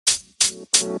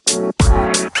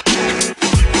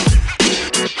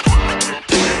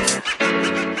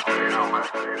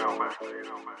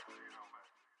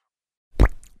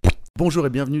Bonjour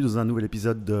et bienvenue dans un nouvel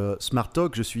épisode de Smart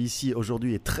Talk. Je suis ici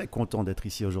aujourd'hui et très content d'être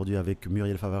ici aujourd'hui avec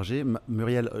Muriel Favarger.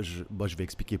 Muriel, je vais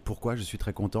expliquer pourquoi je suis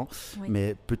très content, oui.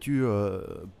 Mais peux-tu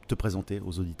te présenter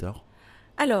aux auditeurs ?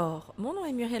 Alors, mon nom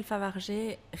est Muriel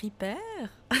Favarger, Ripper.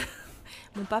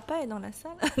 Mon papa est dans la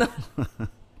salle. Non.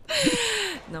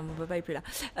 Non, mon papa est plus là.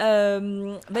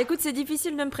 Écoute, c'est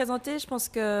difficile de me présenter. Je pense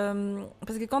que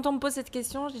parce que quand on me pose cette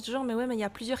question, je dis toujours mais il y a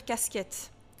plusieurs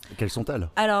casquettes. Quelles sont-elles ?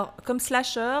 Alors, comme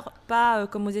slasher, pas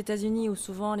comme aux États-Unis où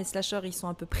souvent les slashers ils sont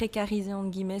un peu précarisés entre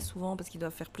guillemets souvent parce qu'ils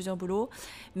doivent faire plusieurs boulots.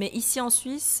 Mais ici en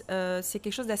Suisse, c'est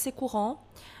quelque chose d'assez courant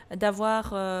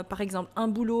d'avoir par exemple un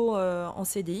boulot en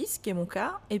CDI, ce qui est mon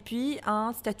cas, et puis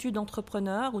un statut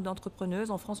d'entrepreneur ou d'entrepreneuse.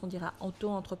 En France, on dira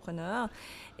auto-entrepreneur,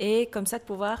 et comme ça de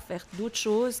pouvoir faire d'autres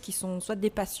choses qui sont soit des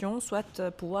passions,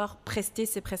 soit pouvoir prester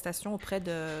ses prestations auprès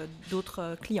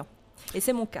d'autres clients. Et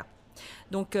c'est mon cas.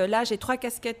 Donc là, j'ai 3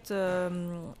 casquettes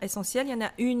essentielles. Il y en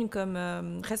a une comme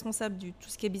responsable du tout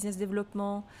ce qui est business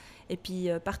développement et puis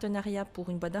partenariat pour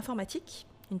une boîte d'informatique,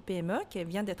 une PME qui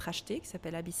vient d'être achetée, qui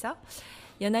s'appelle Abissa.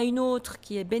 Il y en a une autre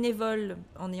qui est bénévole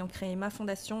en ayant créé ma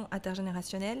fondation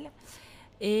intergénérationnelle.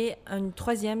 Et une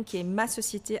troisième qui est ma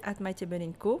société At My Table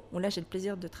 & Co. Où là, j'ai le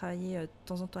plaisir de travailler de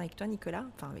temps en temps avec toi, Nicolas,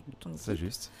 enfin avec ton équipe. C'est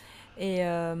juste. Et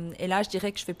là, je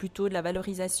dirais que je fais plutôt de la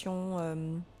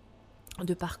valorisation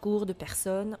de parcours, de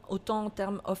personnes, autant en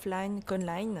termes offline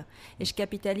qu'online. Et je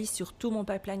capitalise sur tout mon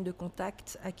pipeline de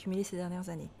contacts accumulé ces dernières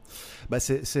années.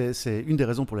 C'est une des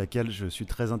raisons pour lesquelles je suis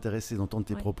très intéressé d'entendre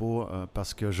tes propos,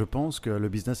 parce que je pense que le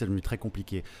business est devenu très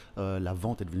compliqué. La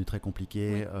vente est devenue très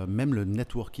compliquée. Même le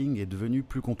networking est devenu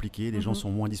plus compliqué. Les gens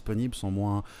sont moins disponibles, sont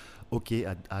moins OK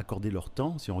à accorder leur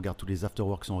temps. Si on regarde tous les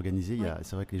after-work qui sont organisés,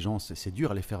 c'est vrai que les gens, c'est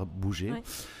dur à les faire bouger.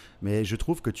 Mais je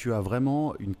trouve que tu as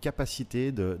vraiment une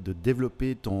capacité de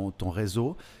développer ton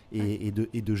réseau et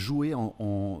de jouer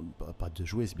pas de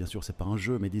jouer, bien sûr, c'est pas un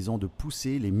jeu, mais disons de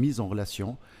pousser les mises en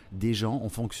relation des gens en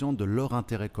fonction de leur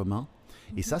intérêt commun.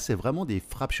 Et ça, c'est vraiment des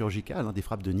frappes chirurgicales, des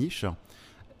frappes de niche.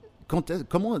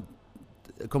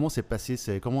 Comment s'est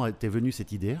passé, comment t'es venue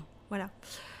cette idée ? Voilà.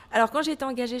 Alors, quand j'ai été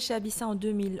engagée chez Abissa en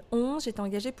 2011, j'étais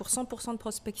engagée pour 100% de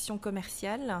prospection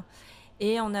commerciale.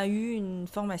 Et on a eu une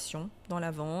formation dans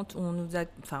la vente où on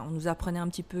nous apprenait un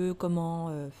petit peu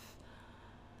comment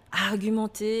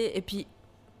argumenter et puis,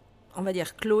 on va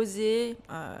dire, closer,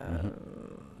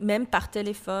 même par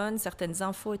téléphone, certaines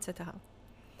infos, etc.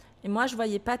 Et moi, je ne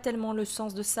voyais pas tellement le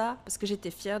sens de ça parce que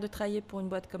j'étais fière de travailler pour une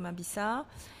boîte comme Abissa.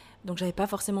 Donc, je n'avais pas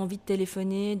forcément envie de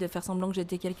téléphoner, de faire semblant que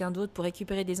j'étais quelqu'un d'autre pour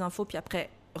récupérer des infos, puis après,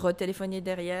 retéléphoner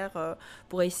derrière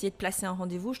pour essayer de placer un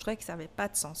rendez-vous. Je trouvais que ça n'avait pas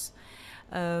de sens.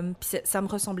 Ça me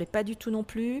ressemblait pas du tout non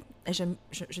plus et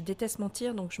je déteste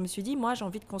mentir, donc je me suis dit moi j'ai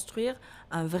envie de construire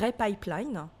un vrai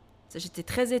pipeline. J'étais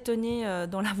très étonnée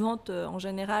dans la vente en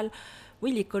général.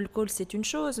 Oui, les cold calls c'est une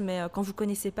chose, mais quand vous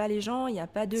connaissez pas les gens, il n'y a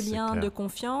pas de lien de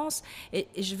confiance et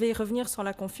je vais revenir sur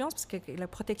la confiance parce que la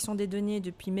protection des données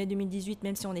depuis mai 2018,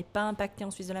 même si on n'est pas impacté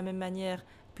en Suisse de la même manière,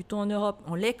 plutôt en Europe,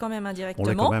 on l'est quand même indirectement. On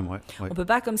l'est quand même, On ne peut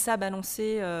pas comme ça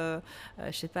balancer,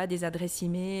 je sais pas, des adresses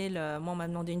e-mail. Moi, on m'a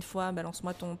demandé une fois,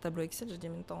 balance-moi ton tableau Excel. Je dis,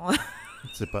 mais attends.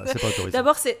 C'est pas autorisé.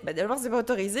 D'abord, c'est pas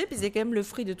autorisé, puis c'est quand même le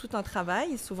fruit de tout un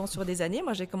travail, souvent sur des années.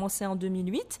 Moi, j'ai commencé en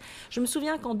 2008. Je me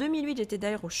souviens qu'en 2008, j'étais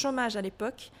d'ailleurs au chômage à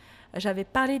l'époque. J'avais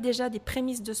parlé déjà des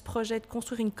prémices de ce projet, de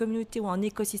construire une communauté ou un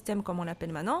écosystème, comme on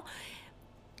l'appelle maintenant.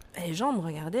 Et les gens me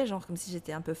regardaient genre comme si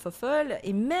j'étais un peu fofolle.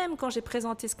 Et même quand j'ai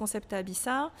présenté ce concept à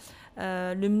Abissa,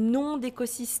 le nom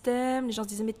d'écosystème, les gens se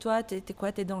disaient mais toi t'es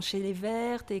quoi, t'es dans chez les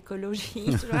Verts, t'es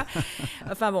écologiste, tu vois.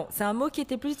 Enfin bon, c'est un mot qui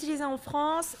était plus utilisé en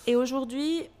France et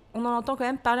aujourd'hui on en entend quand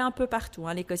même parler un peu partout,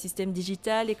 l'écosystème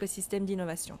digital, l'écosystème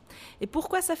d'innovation. Et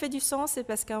pourquoi ça fait du sens ? C'est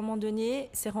parce qu'à un moment donné,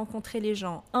 c'est rencontrer les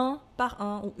gens un par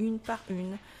un ou une par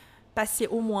une, passer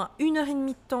au moins 1h30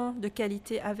 de temps de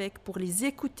qualité avec pour les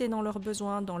écouter dans leurs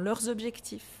besoins, dans leurs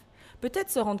objectifs. Peut-être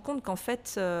se rendre compte qu'en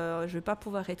fait, je ne vais pas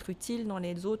pouvoir être utile dans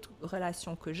les autres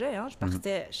relations que j'ai. Je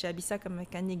partais chez Abissa comme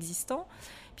avec un existant,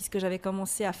 puisque j'avais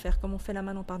commencé à faire, comme on fait là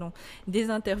maintenant, des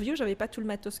interviews. Je n'avais pas tout le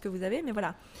matos que vous avez, mais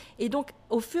voilà. Et donc,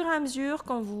 au fur et à mesure,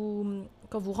 quand vous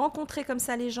rencontrez comme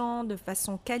ça les gens de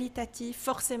façon qualitative,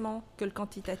 forcément que le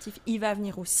quantitatif, il va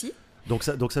venir aussi. Donc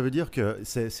ça veut dire que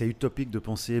c'est utopique de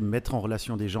penser mettre en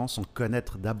relation des gens sans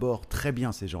connaître d'abord très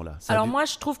bien ces gens-là. Alors moi,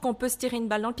 je trouve qu'on peut se tirer une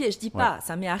balle dans le pied. Je dis pas,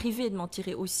 ça m'est arrivé de m'en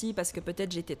tirer aussi parce que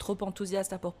peut-être j'étais trop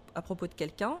enthousiaste à propos de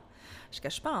quelqu'un. Je ne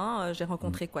cache pas, hein, j'ai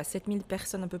rencontré 7000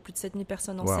 personnes, un peu plus de 7000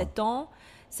 personnes en 7 ans.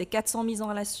 C'est 400 mises en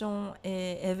relation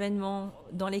et événements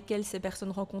dans lesquels ces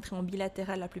personnes rencontrées en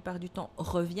bilatéral la plupart du temps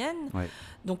reviennent. Ouais.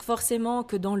 Donc forcément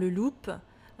que dans le loop,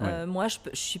 moi je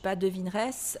ne suis pas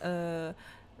devineresse.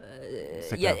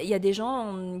 Il y a des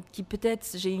gens qui peut-être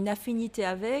j'ai une affinité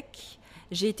avec.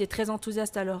 J'ai été très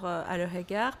enthousiaste à leur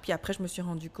égard, puis après je me suis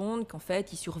rendu compte qu'en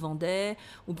fait ils survendaient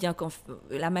ou bien que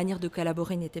la manière de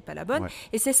collaborer n'était pas la bonne.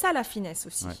 Et c'est ça la finesse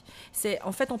aussi.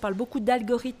 En fait on parle beaucoup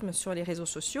d'algorithmes sur les réseaux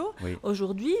sociaux.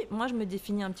 Aujourd'hui, moi je me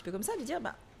définis un petit peu comme ça, de dire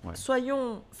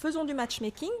faisons du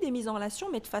matchmaking, des mises en relation,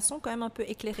 mais de façon quand même un peu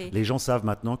éclairée. Les gens savent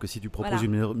maintenant que si tu proposes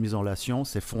une mise en relation,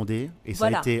 c'est fondé et ça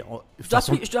a été.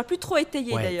 Je dois plus trop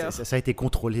étayer d'ailleurs. Ça a été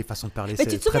contrôlé, façon de parler. Mais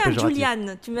tu te souviens de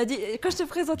Juliane? Tu m'as dit quand je te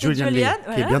présentais Juliane,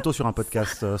 qui est bientôt sur un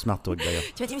podcast Smart Talk d'ailleurs.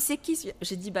 Tu m'as dit mais c'est qui?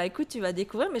 J'ai dit écoute, tu vas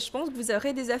découvrir, mais je pense que vous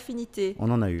aurez des affinités.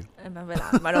 On en a eu.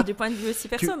 Alors du point de vue aussi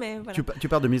perso, mais voilà. Tu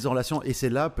parles de mise en relation et c'est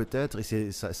là peut-être,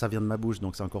 et ça vient de ma bouche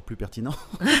donc c'est encore plus pertinent.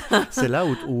 C'est là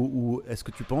où est-ce que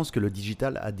tu penses que le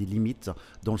digital a des limites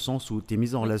dans le sens où tes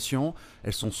mises en relation,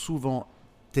 elles sont souvent...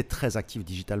 Tu es très actif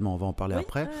digitalement, on va en parler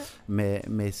après, mais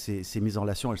ces mises en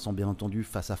relation, elles sont bien entendu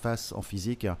face à face, en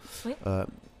physique.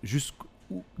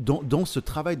 Dans ce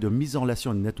travail de mise en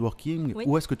relation et de networking,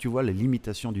 où est-ce que tu vois les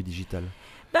limitations du digital?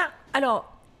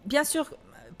 Alors, bien sûr,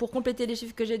 pour compléter les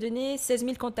chiffres que j'ai donnés, 16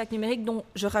 000 contacts numériques dont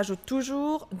je rajoute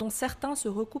toujours, dont certains se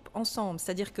recoupent ensemble.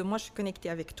 C'est-à-dire que moi, je suis connectée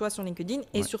avec toi sur LinkedIn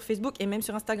et sur Facebook et même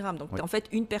sur Instagram. Donc, tu es en fait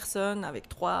une personne avec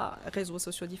 3 réseaux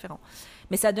sociaux différents.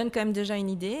 Mais ça donne quand même déjà une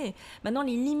idée. Maintenant,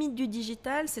 les limites du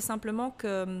digital, c'est simplement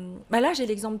que... là, j'ai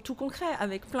l'exemple tout concret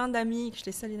avec plein d'amis, que je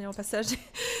les salue en passage,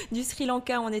 du Sri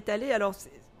Lanka où on est allé. Alors,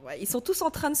 ils sont tous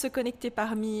en train de se connecter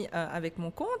parmi avec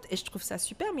mon compte et je trouve ça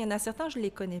super, mais il y en a certains, je ne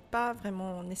les connais pas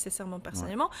vraiment nécessairement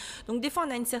personnellement. Donc des fois, on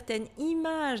a une certaine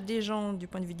image des gens du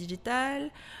point de vue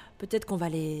digital. Peut-être qu'on va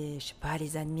les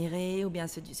admirer ou bien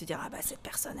se dire cette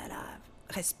personne, elle a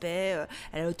respect,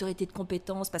 elle a l'autorité de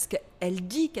compétence parce qu'elle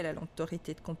dit qu'elle a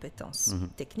l'autorité de compétence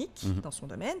technique dans son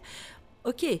domaine.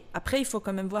 Ok, après, il faut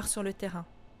quand même voir sur le terrain.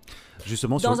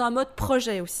 Justement, dans un mode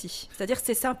projet aussi. C'est-à-dire que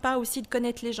c'est sympa aussi de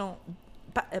connaître les gens.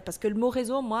 Parce que le mot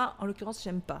réseau, moi, en l'occurrence,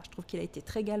 j'aime pas. Je trouve qu'il a été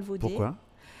très galvaudé. Pourquoi?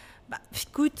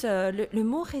 Écoute, le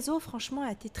mot réseau, franchement,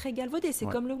 a été très galvaudé. C'est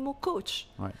comme le mot coach.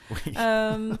 Oui.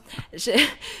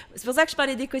 C'est pour ça que je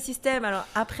parlais d'écosystème. Alors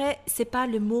après, c'est pas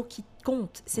le mot qui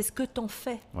compte, c'est ce que t'en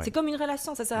fais. C'est comme une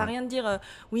relation. Ça sert à rien de dire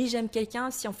oui, j'aime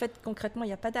quelqu'un si en fait concrètement il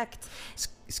n'y a pas d'acte.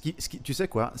 Tu sais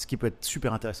quoi? Ce qui peut être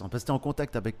super intéressant, parce que tu es en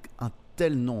contact avec un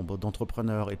tel nombre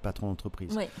d'entrepreneurs et de patrons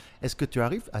d'entreprise. Est-ce que tu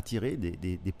arrives à tirer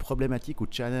des problématiques ou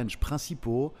challenges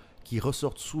principaux qui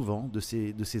ressortent souvent de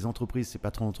ces entreprises, ces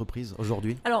patrons d'entreprise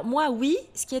aujourd'hui? Alors moi, oui.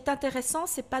 Ce qui est intéressant,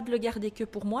 c'est pas de le garder que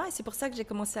pour moi. Et c'est pour ça que j'ai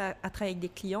commencé à travailler avec des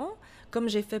clients. Comme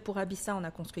j'ai fait pour Abissa, on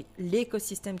a construit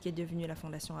l'écosystème qui est devenu la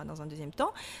Fondation A dans un deuxième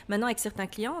temps. Maintenant, avec certains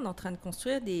clients, on est en train de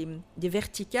construire des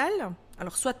verticales.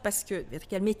 Alors, soit parce que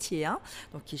vertical métier,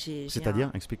 donc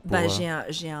c'est-à-dire, explique pour...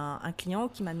 j'ai un client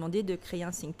qui m'a demandé de créer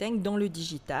un think tank dans le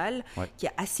digital, qui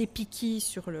est assez picky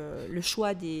sur le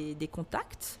choix des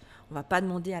contacts. On ne va pas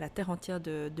demander à la terre entière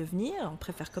de venir. On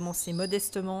préfère commencer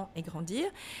modestement et grandir.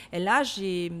 Et là, je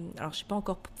n'ai pas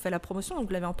encore fait la promotion, donc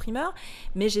je l'avais en primeur,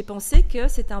 mais j'ai pensé que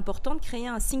c'était important de créer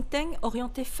un think tank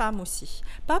orienté femmes aussi.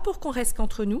 Pas pour qu'on reste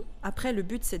qu'entre nous. Après, le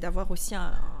but, c'est d'avoir aussi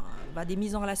des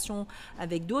mises en relation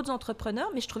avec d'autres entrepreneurs,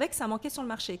 mais je trouvais que ça manquait sur le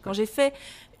marché. Quand j'ai fait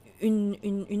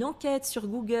une enquête sur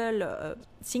Google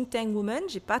Think Tank Women,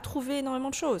 je n'ai pas trouvé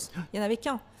énormément de choses. Il n'y en avait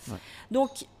qu'un.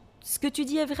 Donc, ce que tu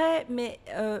dis est vrai, mais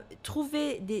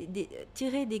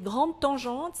tirer des grandes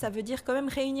tangentes, ça veut dire quand même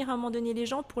réunir à un moment donné les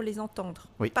gens pour les entendre.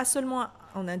 Pas seulement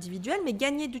en individuel, mais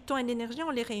gagner du temps et de l'énergie en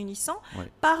les réunissant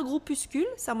par groupuscule.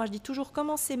 Ça, moi, je dis toujours,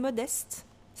 commencer modeste.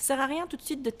 Ça sert à rien tout de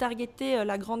suite de targeter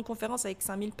la grande conférence avec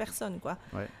 5000 personnes, quoi.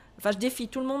 Enfin, je défie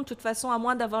tout le monde, de toute façon, à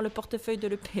moins d'avoir le portefeuille de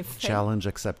l'EPF. Challenge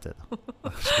accepted.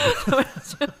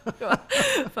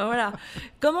 Enfin, voilà.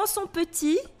 Commençons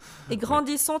petit et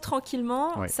grandissons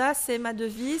tranquillement. Ça, c'est ma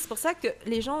devise. C'est pour ça que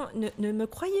les gens ne me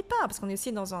croyaient pas, parce qu'on est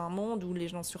aussi dans un monde où les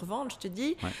gens survendent, je te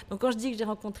dis. Donc, quand je dis que j'ai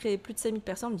rencontré plus de 7000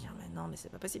 personnes, on me dit « mais non, mais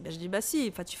c'est pas possible ». Je dis « bah si,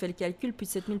 enfin, tu fais le calcul, plus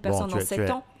de 7000 personnes en 7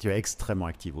 ans ». Tu es extrêmement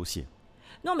active aussi.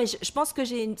 Non, mais je pense que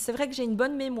c'est vrai que j'ai une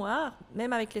bonne mémoire.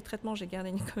 Même avec les traitements, j'ai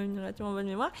gardé une relativement bonne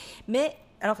mémoire. Mais,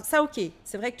 alors ça, ok,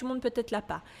 c'est vrai que tout le monde peut-être l'a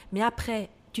pas. Mais après,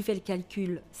 tu fais le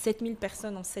calcul, 7000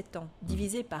 personnes en 7 ans,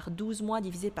 divisé par 12 mois,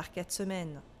 divisé par 4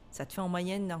 semaines. Ça te fait en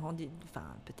moyenne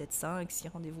peut-être 5, 6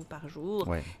 rendez-vous par jour.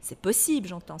 Ouais. C'est possible,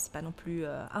 j'entends. C'est pas non plus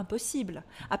impossible.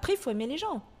 Après, il faut aimer les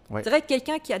gens. Ouais. C'est vrai que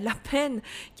quelqu'un qui a de la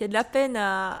peine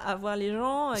à voir les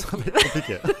gens, Ça va être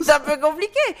compliqué. c'est un peu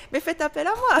compliqué. Mais faites appel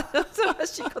à moi. Je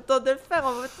suis contente de le faire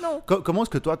en votre nom. Comment est-ce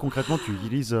que toi, concrètement, tu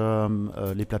utilises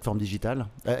les plateformes digitales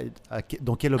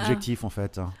dans quel objectif, en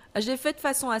fait? Je l'ai fait de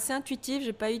façon assez intuitive.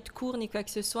 J'ai pas eu de cours ni quoi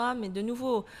que ce soit. Mais de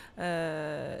nouveau,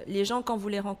 les gens, quand vous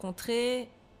les rencontrez,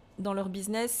 dans leur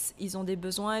business, ils ont des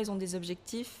besoins, ils ont des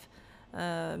objectifs.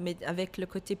 Mais avec le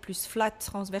côté plus flat,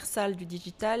 transversal du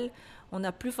digital, on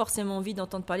n'a plus forcément envie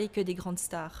d'entendre parler que des grandes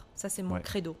stars. Ça, c'est mon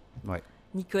credo. Ouais.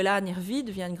 Nicolas Nervi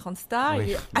devient une grande star. Oui,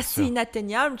 il est assez sûr.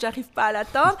 inatteignable. J'arrive pas à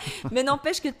l'atteindre. Mais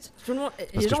n'empêche que tout le monde...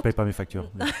 Parce que je paye pas mes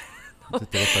factures.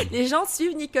 Les gens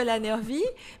suivent Nicolas Nervi,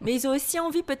 mais ils ont aussi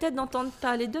envie peut-être d'entendre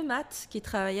parler de Matt, qui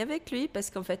travaille avec lui, parce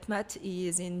qu'en fait, Matt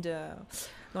est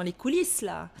dans les coulisses,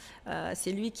 là.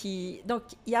 C'est lui qui... Donc,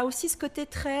 il y a aussi ce côté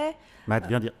très... Matt,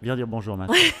 viens dire bonjour, Matt.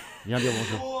 Viens dire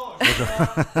bonjour. Bonjour.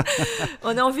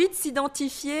 On a envie de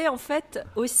s'identifier, en fait,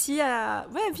 aussi à...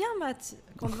 Ouais, viens, Matt,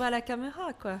 qu'on te voit à la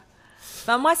caméra, quoi.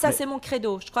 Enfin, moi, ça, c'est mon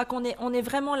credo. Je crois qu'on est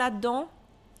vraiment là-dedans.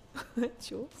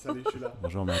 Salut, je suis là.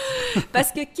 Bonjour, Matt.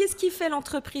 Parce que qu'est-ce qui fait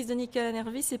l'entreprise de Nicolas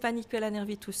Nervi? C'est pas Nicolas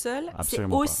Nervi tout seul,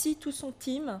 Absolument c'est aussi tout son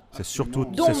team. C'est surtout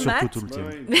Dont Matt. tout le team.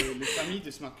 Les familles de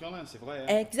Smart Curlin, c'est vrai.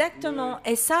 Hein. Exactement.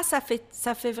 Et ça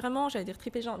fait vraiment, j'allais dire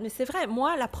triper les gens. Mais c'est vrai,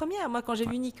 moi, quand j'ai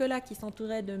vu Nicolas qui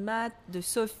s'entourait de Matt, de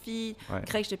Sophie,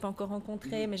 Greg, je l'ai pas encore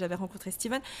rencontré, mais j'avais rencontré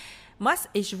Steven. Moi,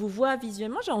 et je vous vois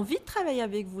visuellement, j'ai envie de travailler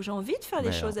avec vous, j'ai envie de faire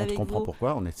les choses avec vous. On comprend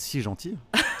pourquoi, on est si gentils.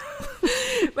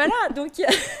 Voilà, donc...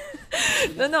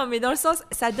 non, mais dans le sens,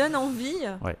 ça donne envie,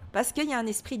 parce qu'il y a un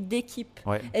esprit d'équipe.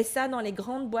 Ouais. Et ça, dans les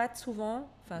grandes boîtes, souvent...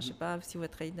 Enfin, je ne sais pas si vous avez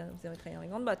travaillé dans les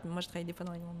grandes boîtes, mais moi, je travaille des fois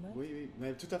dans les grandes boîtes. Oui,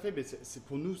 mais tout à fait. Mais c'est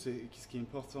pour nous, c'est ce qui est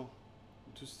important.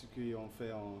 Tout ce qu'on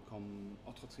fait comme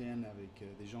entretien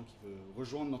avec des gens qui veulent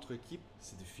rejoindre notre équipe,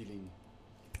 c'est du feeling.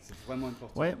 C'est vraiment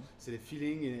important. Ouais. C'est le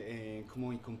feeling et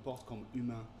comment ils comportent comme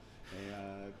humains. Et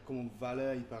comment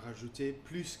valeur il peut rajouter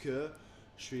plus que...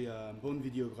 Je suis un bon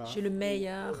vidéographe. Je suis le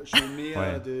meilleur. Je suis le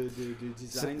meilleur de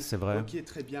design. C'est vrai. Ok,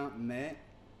 très bien, mais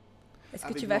est-ce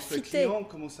que tu vas fitter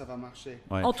comment ça va marcher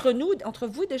entre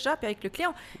vous déjà, puis avec le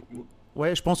client.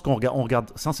 Ouais, je pense qu'on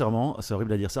regarde sincèrement, c'est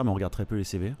horrible à dire ça, mais on regarde très peu les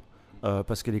CV.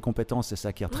 Parce que les compétences, ça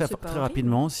s'acquiert très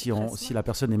rapidement si la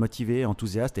personne est motivée,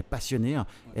 enthousiaste et passionnée,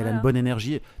 elle a une bonne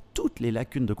énergie. Toutes les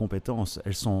lacunes de compétences,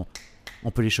 on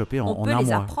peut les choper en un mois. On peut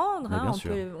les apprendre,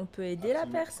 on peut aider la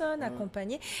personne,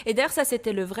 accompagner. Et d'ailleurs, ça,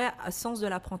 c'était le vrai sens de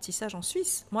l'apprentissage en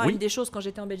Suisse. Moi, une des choses, quand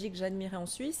j'étais en Belgique, que j'admirais en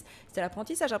Suisse, c'était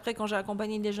l'apprentissage. Après, quand j'ai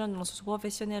accompagné des jeunes dans le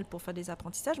professionnel pour faire des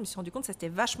apprentissages, je me suis rendu compte que ça, c'était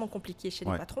vachement compliqué chez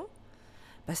les patrons.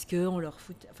 Parce qu'on leur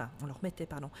mettait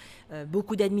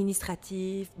beaucoup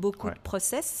d'administratifs, beaucoup de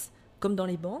process, comme dans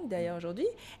les banques d'ailleurs aujourd'hui,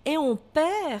 et on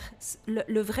perd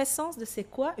le vrai sens de c'est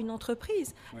quoi une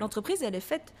entreprise. L'entreprise, elle est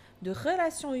faite de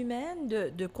relations humaines,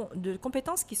 de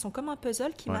compétences qui sont comme un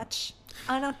puzzle qui matchent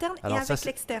à l'interne et avec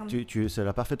l'externe. C'est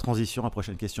la parfaite transition à la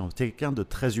prochaine question. Tu es quelqu'un de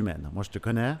très humaine. Moi, je te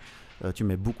connais. Tu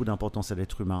mets beaucoup d'importance à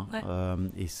l'être humain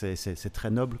et c'est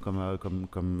très noble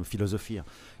comme philosophie.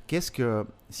 Qu'est-ce que,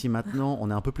 si maintenant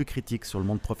on est un peu plus critique sur le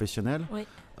monde professionnel,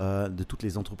 de toutes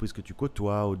les entreprises que tu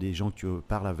côtoies ou des gens que tu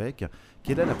parles avec,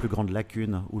 quelle est la plus grande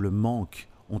lacune ou le manque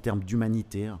en termes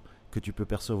d'humanité que tu peux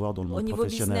percevoir dans le monde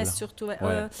professionnel? Au niveau business surtout.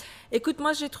 Écoute,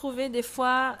 moi j'ai trouvé des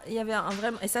fois, il y avait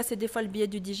et ça c'est des fois le biais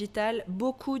du digital,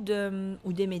 ou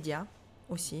des médias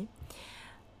aussi.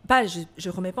 Je ne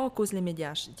remets pas en cause les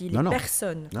médias, je dis les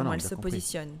personnes, comment elles se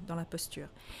positionnent dans la posture.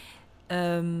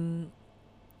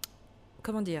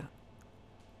 Comment dire?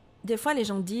 Des fois, les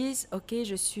gens disent « Ok,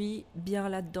 je suis bien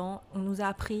là-dedans, on nous a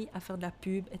appris à faire de la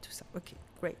pub et tout ça. Ok,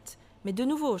 great. » Mais de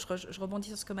nouveau, je rebondis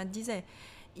sur ce que Matt disait.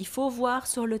 Il faut voir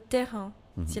sur le terrain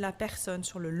si la personne,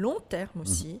 sur le long terme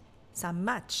aussi, ça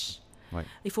match. Il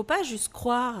ne faut pas juste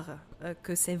croire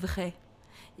que c'est vrai.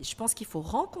 Je pense qu'il faut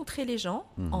rencontrer les gens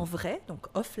en vrai, donc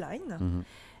offline,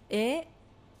 et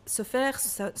se faire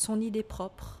son idée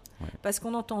propre. Parce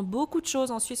qu'on entend beaucoup de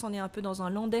choses en Suisse, on est un peu dans un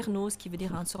landerneau, ce qui veut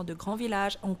dire une sorte de grand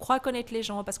village. On croit connaître les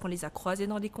gens parce qu'on les a croisés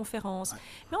dans des conférences,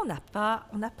 mais on n'a pas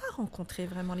rencontré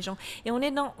vraiment les gens. Et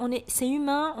c'est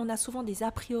humain, on a souvent des a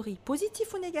priori,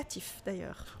 positifs ou négatifs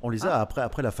d'ailleurs. On les a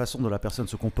après la façon dont la personne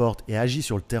se comporte et agit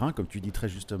sur le terrain, comme tu dis très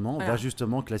justement, va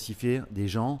justement classifier des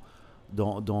gens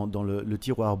dans le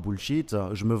tiroir bullshit,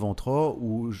 je me vends trop,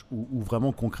 ou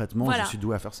vraiment concrètement, je suis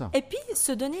doué à faire ça. Et puis,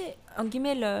 se donner, entre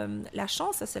guillemets, la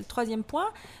chance, ça c'est le troisième point,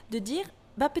 de dire,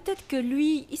 peut-être que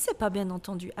lui, il s'est pas bien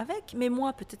entendu avec, mais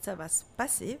moi, peut-être ça va se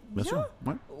passer bien sûr,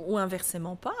 ouais. Ou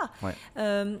inversement pas. Ouais.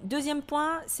 Deuxième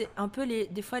point, c'est un peu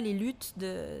des fois les luttes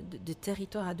de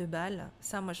territoire à deux balles.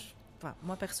 Ça,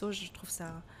 moi perso, je trouve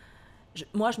ça...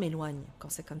 Moi, je m'éloigne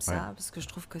quand c'est comme ça, parce que je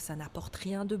trouve que ça n'apporte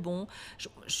rien de bon.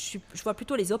 Je vois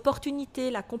plutôt les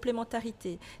opportunités, la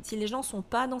complémentarité. Si les gens ne sont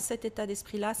pas dans cet état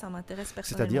d'esprit-là, ça m'intéresse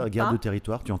personnellement pas. C'est-à-dire, guerre de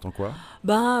territoire, tu entends quoi?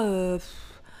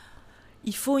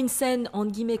 Il faut une saine,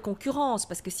 entre guillemets, concurrence,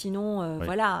 parce que sinon,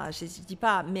 voilà, je ne dis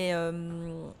pas, mais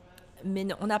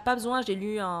on n'a pas besoin, j'ai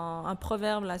lu un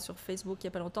proverbe là, sur Facebook il n'y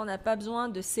a pas longtemps, on n'a pas besoin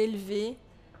de s'élever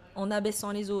en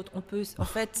abaissant les autres. On peut, en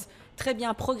fait, très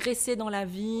bien progresser dans la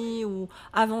vie ou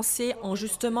avancer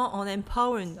justement en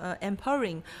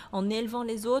empowering, en élevant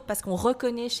les autres, parce qu'on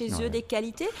reconnaît chez eux des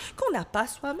qualités qu'on n'a pas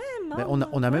soi-même. Hein,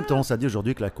 on a même tendance à dire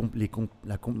aujourd'hui que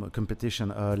la competition,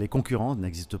 les concurrents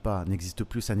n'existent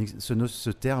plus. Ce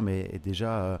terme est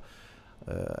déjà...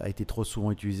 a été trop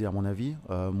souvent utilisé à mon avis.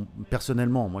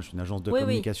 Personnellement, moi je suis une agence de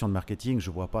communication de marketing,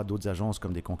 je ne vois pas d'autres agences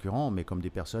comme des concurrents, mais comme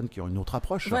des personnes qui ont une autre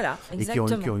approche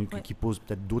et qui posent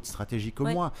peut-être d'autres stratégies que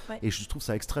moi. Et je trouve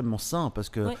ça extrêmement sain parce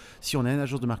que si on a une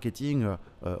agence de marketing,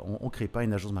 on ne crée pas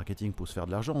une agence de marketing pour se faire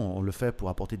de l'argent, on le fait pour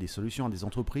apporter des solutions à des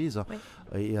entreprises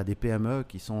et à des PME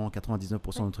qui sont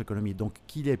 99% de notre économie. Donc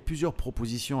qu'il y ait plusieurs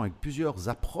propositions avec plusieurs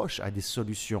approches à des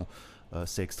solutions,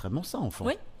 c'est extrêmement sain en fait.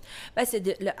 Oui.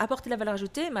 C'est apporter la valeur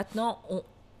ajoutée. Maintenant,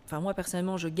 moi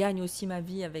personnellement, je gagne aussi ma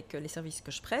vie avec les services que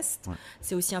je preste.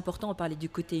 C'est aussi important, on parlait du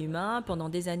côté humain. Pendant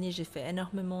des années, j'ai fait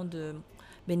énormément de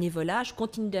bénévolat. Je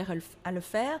continue à le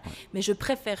faire, mais je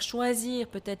préfère choisir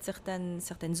peut-être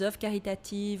certaines œuvres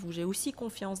caritatives où j'ai aussi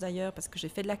confiance d'ailleurs, parce que j'ai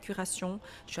fait de la curation.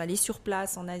 Je suis allée sur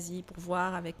place en Asie pour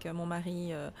voir avec mon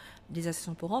mari des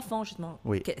associations pour enfants, justement,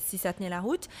 si ça tenait la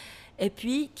route. Et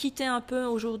puis, quitter un peu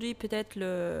aujourd'hui peut-être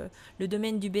le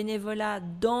domaine du bénévolat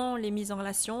dans les mises en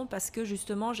relation, parce que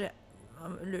justement, j'ai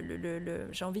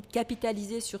envie de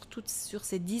capitaliser sur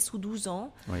ces 10 ou 12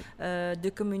 ans de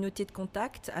communauté de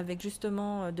contact, avec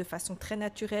justement de façon très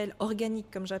naturelle,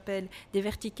 organique comme j'appelle, des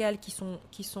verticales qui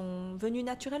sont venues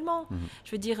naturellement.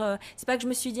 Je veux dire, c'est pas que je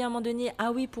me suis dit à un moment donné,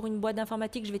 ah oui, pour une boîte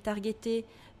d'informatique, je vais targeter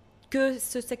que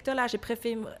ce secteur-là. J'ai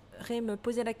préféré me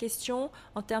poser la question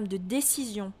en termes de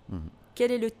décision.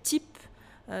 Quel est le type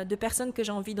de personnes que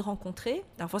j'ai envie de rencontrer?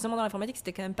 Alors forcément dans l'informatique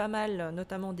c'était quand même pas mal,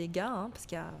 notamment des gars, parce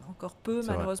qu'il y a encore peu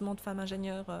malheureusement de femmes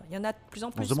ingénieurs. Il y en a de plus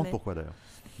en plus. On se demande pourquoi d'ailleurs.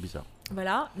 Bizarre.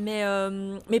 Voilà,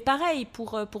 mais pareil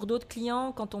pour d'autres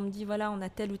clients, quand on me dit voilà on a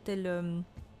telle ou telle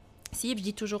cible, je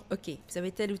dis toujours ok, vous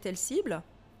avez telle ou telle cible,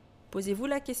 posez-vous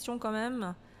la question quand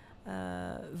même.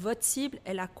 Votre cible,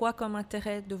 elle a quoi comme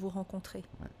intérêt de vous rencontrer?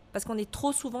 Parce qu'on est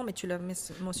trop souvent, mais tu l'as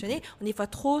mentionné, on est des fois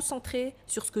trop centré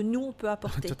sur ce que nous, on peut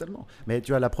apporter. Totalement. Mais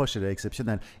tu vois, l'approche, elle est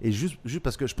exceptionnelle. Et juste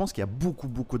parce que je pense qu'il y a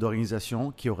beaucoup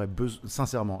d'organisations qui auraient besoin,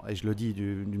 sincèrement, et je le dis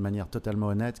d'une manière totalement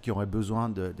honnête, qui auraient besoin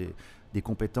des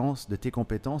compétences, de tes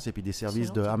compétences et puis des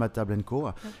services de Amatable & Co.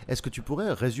 Est-ce que tu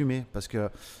pourrais résumer? Parce que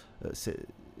c'est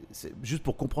juste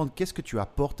pour comprendre qu'est-ce que tu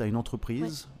apportes à une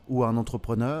entreprise ou à un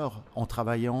entrepreneur en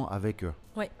travaillant avec eux.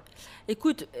 Oui.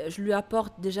 Écoute, je lui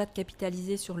apporte déjà de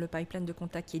capitaliser sur le pipeline de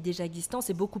contacts qui est déjà existant.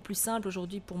 C'est beaucoup plus simple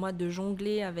aujourd'hui pour moi de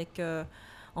jongler avec,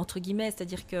 entre guillemets,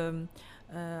 c'est-à-dire que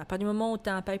à partir du moment où tu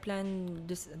as un pipeline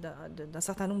d'un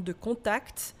certain nombre de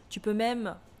contacts, tu peux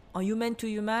même, en human to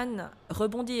human,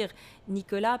 rebondir.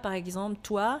 Nicolas, par exemple,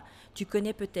 toi, tu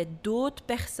connais peut-être d'autres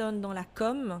personnes dans la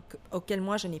com auxquelles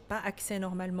moi, je n'ai pas accès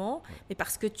normalement, mais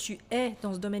parce que tu es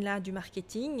dans ce domaine-là du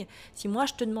marketing, si moi,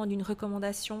 je te demande une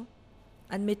recommandation,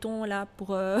 admettons là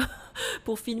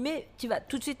pour filmer, tu vas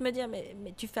tout de suite me dire mais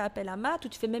tu fais appel à Matt ou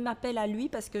tu fais même appel à lui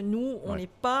parce que nous on n'est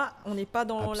pas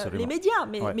dans les médias,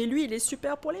 mais lui il est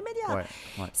super pour les médias.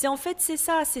 C'est en fait c'est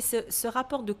ça, c'est ce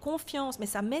rapport de confiance, mais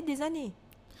ça met des années,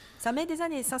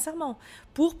 sincèrement,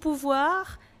 pour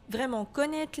pouvoir vraiment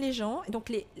connaître les gens. Et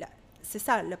donc c'est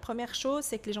ça, la première chose,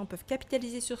 c'est que les gens peuvent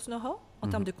capitaliser sur ce know-how en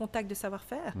termes de contact, de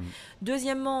savoir-faire.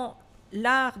 Deuxièmement,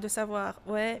 l'art de savoir,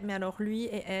 mais alors lui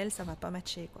et elle, ça va pas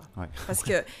matcher, quoi. Parce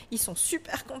que ils sont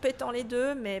super compétents les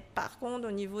deux, mais par contre,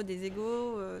 au niveau des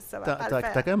égos, ça va pas le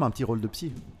faire. T'as quand même un petit rôle de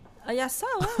psy. Il y a ça,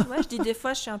 je dis des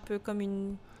fois, je suis un peu comme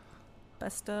une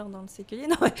pasteur dans le séculier.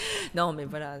 Non, mais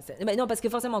voilà. Non, parce que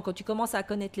forcément, quand tu commences à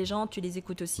connaître les gens, tu les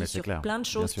écoutes aussi sur plein de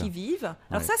choses qu'ils vivent.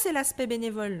 Alors ça, c'est l'aspect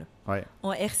bénévole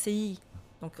en RCI,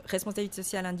 donc responsabilité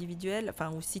sociale individuelle,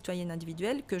 ou citoyenne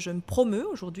individuelle, que je me promeus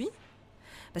aujourd'hui.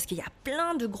 Parce qu'il y a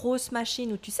plein de grosses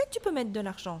machines où tu sais que tu peux mettre de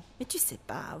l'argent, mais tu ne sais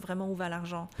pas vraiment où va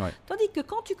l'argent. Tandis que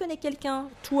quand tu connais quelqu'un,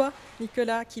 toi,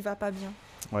 Nicolas, qui ne va pas bien,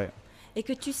 et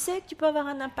que tu sais que tu peux avoir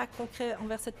un impact concret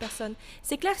envers cette personne.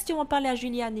 C'est clair que si tu en parles à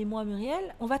Juliane et moi,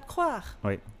 Muriel, on va te croire.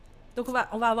 Oui. Donc on va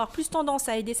avoir plus tendance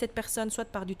à aider cette personne, soit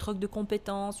par du troc de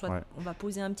compétences, soit on va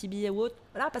poser un petit billet ou autre,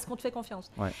 voilà, parce qu'on te fait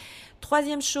confiance. Ouais.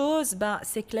 Troisième chose,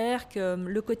 c'est clair que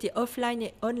le côté offline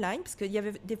et online, parce qu'il y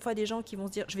avait des fois des gens qui vont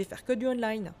se dire, je vais faire que du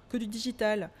online, que du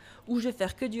digital, ou je vais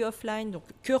faire que du offline, donc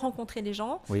que rencontrer les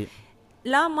gens. Oui.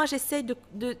 Là, moi, j'essaie de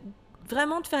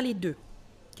vraiment de faire les deux,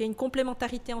 qu'il y ait une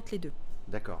complémentarité entre les deux.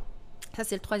 D'accord. Ça,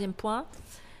 c'est le troisième point.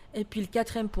 Et puis le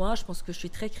quatrième point, je pense que je suis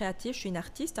très créative, je suis une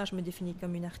artiste, je me définis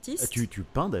comme une artiste. Tu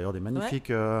peins d'ailleurs des magnifiques...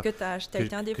 que tu as acheté,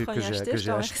 un des premiers achetés. Que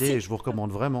j'ai acheté, et je vous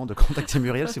recommande vraiment de contacter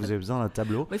Muriel si vous avez besoin d'un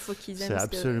tableau. Il faut qu'ils aiment. C'est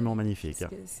absolument magnifique.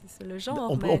 C'est le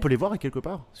genre. On peut les voir à quelque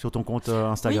part sur ton compte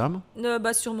Instagram.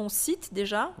 Oui, sur mon site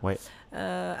déjà. Ouais.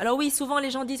 Alors oui, souvent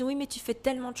les gens disent oui, mais tu fais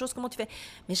tellement de choses, comment tu fais?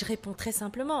 Mais je réponds très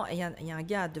simplement. Il y a un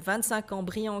gars de 25 ans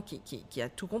brillant qui a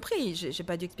tout compris. J'ai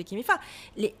pas dû expliquer mille fois.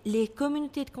 Les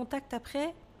communautés de contact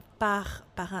après. Par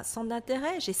un centre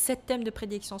d'intérêt. J'ai 7 thèmes de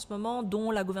prédilection en ce moment,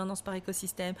 dont la gouvernance par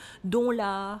écosystème, dont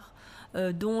l'art,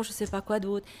 dont je ne sais pas quoi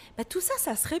d'autre. Tout ça,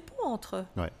 ça se répond entre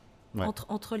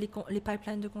les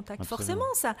pipelines de contact. Absolument. Forcément,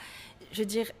 ça. Je veux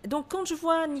dire, donc quand je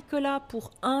vois Nicolas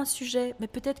pour un sujet, mais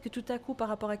peut-être que tout à coup, par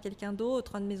rapport à quelqu'un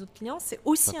d'autre, un de mes autres clients, c'est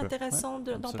aussi intéressant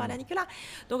d'en parler à Nicolas.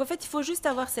 Donc en fait, il faut juste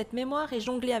avoir cette mémoire et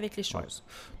jongler avec les choses.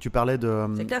 Ouais. Tu parlais de...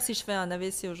 C'est clair, si je fais un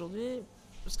AVC aujourd'hui...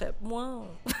 je serais moins...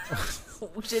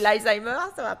 J'ai l'Alzheimer,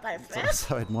 ça va pas le faire.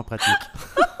 Ça va être moins pratique.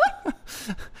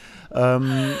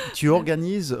 Tu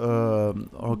organises,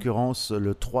 en l'occurrence,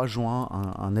 le 3 juin,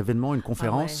 un événement, une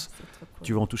conférence. Ah ouais, c'est trop cool.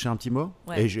 Tu veux en toucher un petit mot?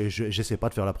 Et j'essaie pas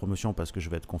de faire la promotion parce que je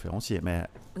vais être conférencier, mais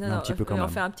un petit peu quand même. On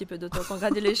fait un petit peu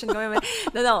d'auto-congratulation quand même.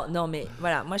 Non, mais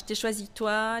voilà, moi je t'ai choisi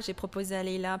toi, j'ai proposé à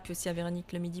Leïla, puis aussi à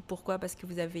Véronique le midi. Pourquoi? Parce que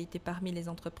vous avez été parmi les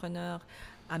entrepreneurs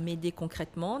à m'aider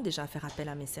concrètement, déjà à faire appel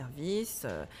à mes services.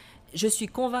 Je suis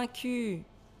convaincue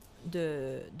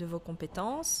de vos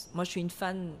compétences. Moi, je suis une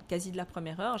fan quasi de la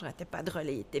première heure. Je n'arrêtais pas de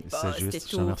relayer tes posts et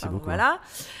tout. Merci beaucoup. Voilà.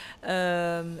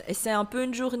 Et c'est un peu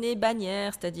une journée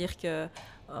bannière, c'est-à-dire que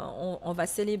on va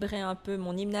célébrer un peu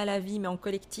mon hymne à la vie, mais en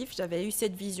collectif. J'avais eu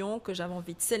cette vision que j'avais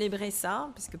envie de célébrer ça,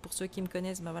 parce que pour ceux qui me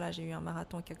connaissent, voilà, j'ai eu un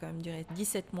marathon qui a quand même duré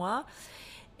 17 mois.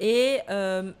 Et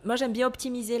moi, j'aime bien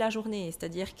optimiser la journée,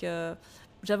 c'est-à-dire que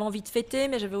j'avais envie de fêter,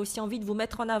 mais j'avais aussi envie de vous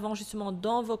mettre en avant justement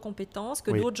dans vos compétences,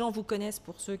 que d'autres gens vous connaissent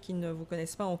pour ceux qui ne vous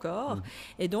connaissent pas encore.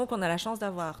 Et donc, on a la chance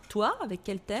d'avoir toi, avec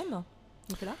quel thème,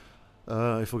 Nicolas?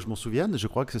 Il faut que je m'en souvienne. Je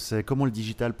crois que c'est comment le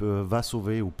digital peut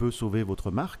sauver votre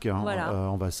marque. Voilà.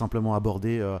 On va simplement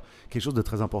aborder quelque chose de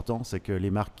très important, c'est que les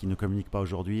marques qui ne communiquent pas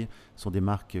aujourd'hui sont des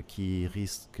marques qui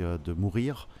risquent de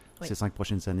mourir ces 5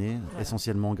 prochaines années,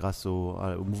 essentiellement grâce au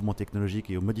mouvement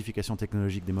technologique et aux modifications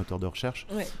technologiques des moteurs de recherche.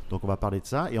 Donc on va parler de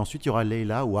ça. Et ensuite, il y aura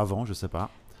Leïla ou avant, je ne sais pas.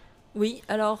 Oui,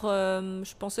 alors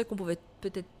je pensais qu'on pouvait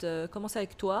peut-être commencer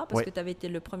avec toi, parce que tu avais été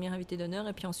le premier invité d'honneur,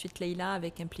 et puis ensuite Leïla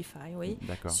avec Amplify,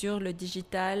 sur le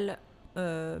digital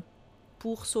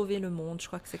pour sauver le monde. Je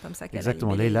crois que c'est comme ça qu'elle a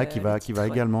Exactement, Leïla qui va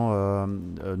également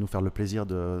nous faire le plaisir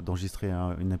d'enregistrer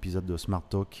un épisode de Smart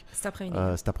Talk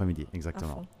cet après-midi.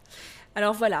 Exactement.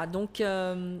 Alors voilà, donc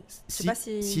je sais pas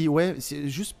si... c'est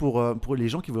juste pour les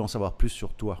gens qui veulent en savoir plus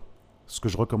sur toi, ce que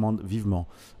je recommande vivement.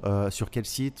 Sur quel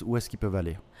site, où est-ce qu'ils peuvent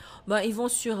aller? Ils vont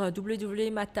sur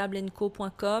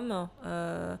www.matablenco.com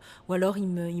ou alors ils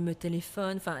me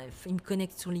téléphonent, ils me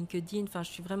connectent sur LinkedIn. Je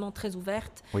suis vraiment très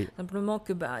ouverte. Simplement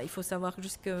que il faut savoir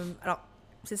juste que... Alors,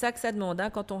 c'est ça que ça demande.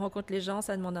 Quand on rencontre les gens,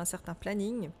 ça demande un certain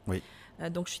planning.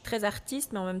 Donc, je suis très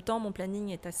artiste, mais en même temps, mon planning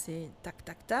est assez tac,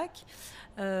 tac, tac.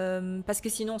 Parce que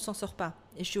sinon, on ne s'en sort pas.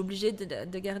 Et je suis obligée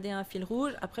de garder un fil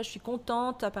rouge. Après, je suis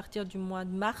contente, à partir du mois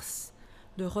de mars,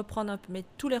 de reprendre un peu. Mais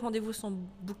tous les rendez-vous sont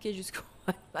bookés jusqu'au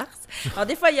mois de mars. Alors,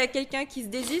 des fois, il y a quelqu'un qui se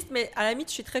désiste, mais à la limite,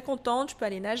 je suis très contente. Je peux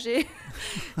aller nager.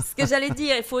 Ce que j'allais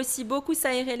dire, il faut aussi beaucoup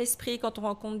s'aérer l'esprit quand on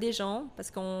rencontre des gens.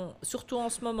 Parce surtout en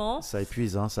ce moment... Ça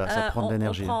épuise, ça prend de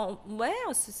l'énergie.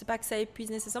 C'est pas que ça épuise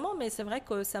nécessairement, mais c'est vrai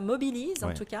que ça mobilise,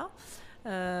 en tout cas.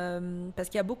 Parce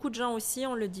qu'il y a beaucoup de gens aussi,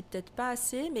 on le dit peut-être pas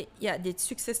assez, mais il y a des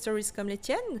success stories comme les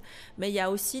tiennes, mais il y a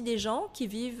aussi des gens qui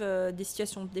vivent des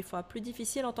situations des fois plus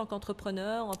difficiles en tant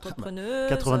qu'entrepreneurs,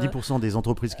 entrepreneuses. 90% des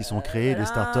entreprises qui sont créées, des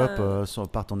startups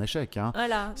partent en échec.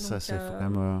 Voilà. Ça, c'est faut quand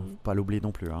même pas l'oublier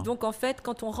non plus. Donc en fait,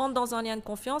 quand on rentre dans un lien de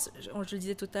confiance, je le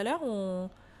disais tout à l'heure,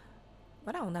 on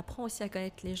apprend aussi à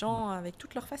connaître les gens avec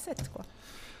toutes leurs facettes, quoi.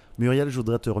 Muriel, je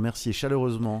voudrais te remercier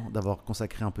chaleureusement d'avoir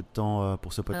consacré un peu de temps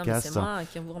pour ce podcast. C'est moi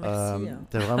qui vous remercie.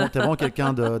 Tu es vraiment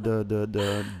quelqu'un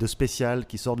de spécial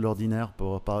qui sort de l'ordinaire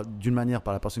d'une manière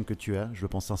par la personne que tu es, je le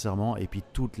pense sincèrement. Et puis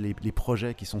tous les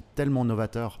projets qui sont tellement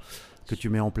novateurs que tu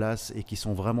mets en place et qui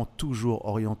sont vraiment toujours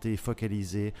orientés,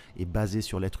 focalisés et basés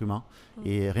sur l'être humain.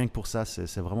 Et rien que pour ça,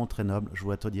 c'est vraiment très noble. Je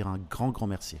voudrais te dire un grand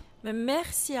merci. Mais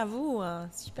merci à vous,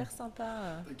 super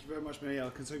sympa. Thank you very much,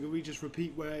 Muriel. Can we just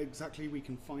repeat where exactly we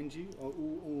can find you?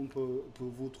 Où on peut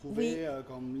vous trouver,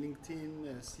 comme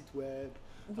LinkedIn, site web,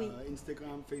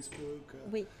 Instagram, Facebook?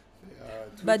 Oui.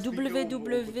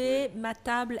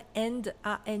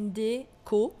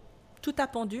 www.matableand.co, tout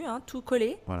appendu, tout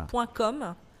collé,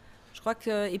 .com. Je crois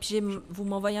que et puis vous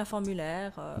m'envoyez un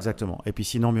formulaire. Exactement. Et puis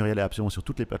sinon, Muriel est absolument sur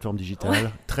toutes les plateformes digitales,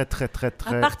 très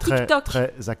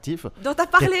actif. Dont tu as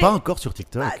parlé. T'es pas encore sur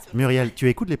TikTok. Muriel, tu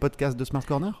écoutes les podcasts de Smart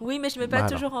Corner? Oui, mais je ne mets pas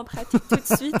toujours en pratique tout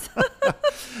de suite.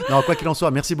 Non, quoi qu'il en soit,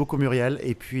 merci beaucoup Muriel.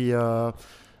 Et puis,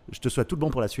 je te souhaite tout le bon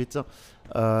pour la suite.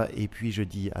 Et puis, je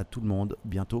dis à tout le monde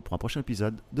bientôt pour un prochain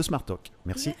épisode de Smart Talk.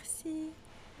 Merci. Merci.